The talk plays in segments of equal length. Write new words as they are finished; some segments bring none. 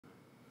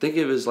Think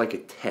of it as like a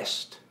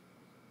test.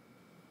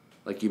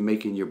 Like you're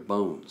making your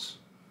bones.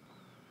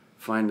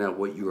 Find out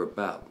what you're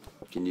about.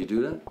 Can you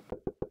do that?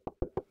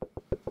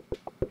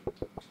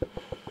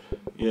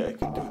 Yeah, I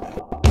can do that.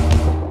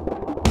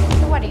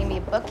 So what, are you gonna be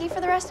a bookie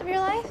for the rest of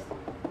your life?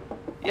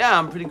 Yeah,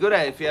 I'm pretty good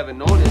at it if you haven't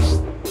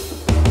noticed.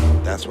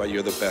 That's why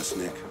you're the best,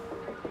 Nick.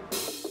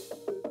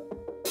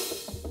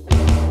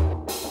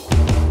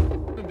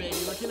 Come on, baby,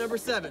 lucky number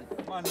 7.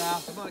 Come on now,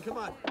 come on, come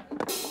on.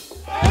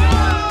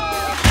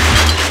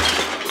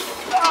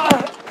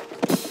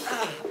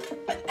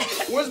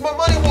 Where's my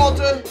money,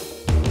 Walter?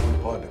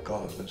 Hard to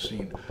call has been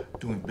seen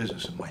doing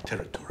business in my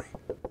territory.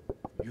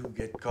 You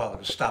get Carl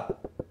to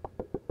stop,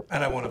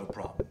 and I won't have a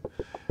problem.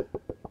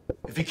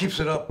 If he keeps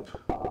it up,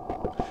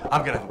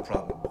 I'm gonna have a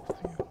problem with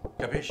both of you.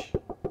 Capiche?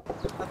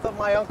 I thought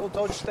my uncle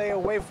told you to stay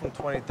away from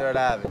 23rd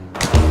Avenue.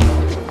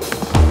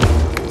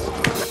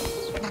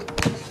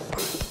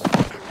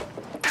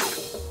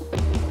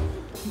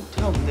 You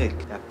tell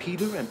Nick that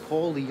Peter and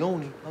Paul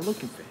Leone are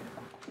looking for him.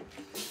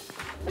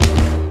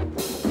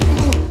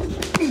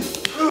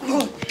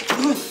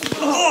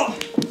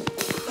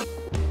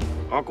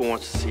 Uncle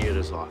wants to see you at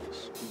his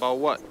office. About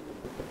what?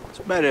 It's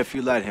better if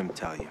you let him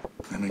tell you.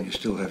 I mean, you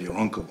still have your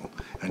uncle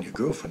and your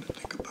girlfriend to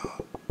think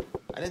about.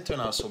 I didn't turn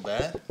out so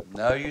bad.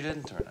 No, you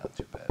didn't turn out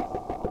too bad.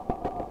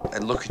 I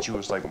look at you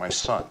as like my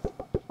son.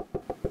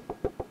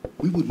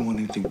 We wouldn't want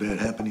anything bad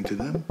happening to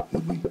them,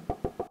 would we?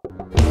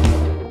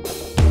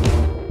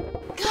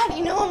 God,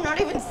 you know I'm not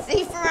even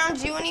safe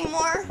around you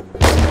anymore.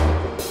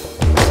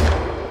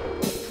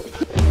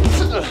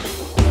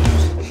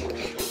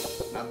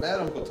 Not bad,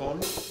 Uncle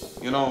Tony.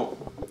 You know,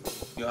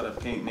 you ought to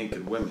paint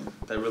naked women.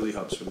 That really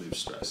helps relieve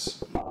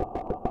stress.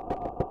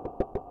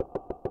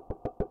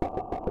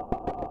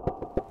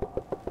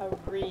 A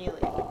really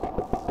good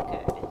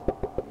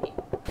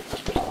meal.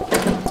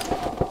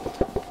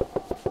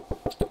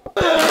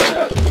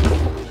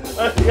 I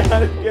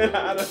gotta get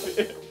out of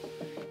here.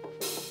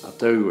 I'll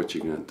tell you what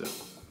you're gonna do.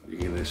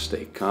 You're gonna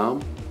stay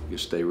calm, you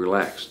stay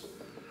relaxed.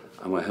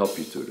 I'm gonna help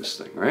you through this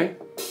thing, right?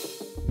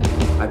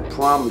 I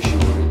promise you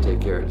we're gonna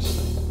take care of this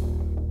thing.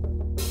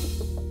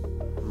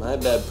 My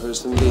bad,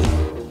 person B.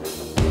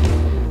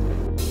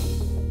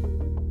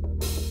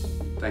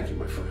 Thank you,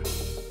 my friend.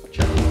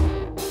 Ciao.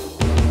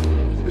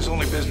 This is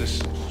only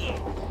business.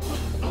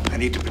 I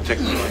need to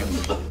protect my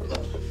family.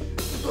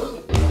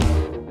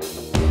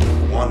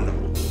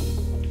 One.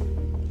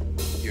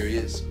 Here he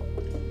is.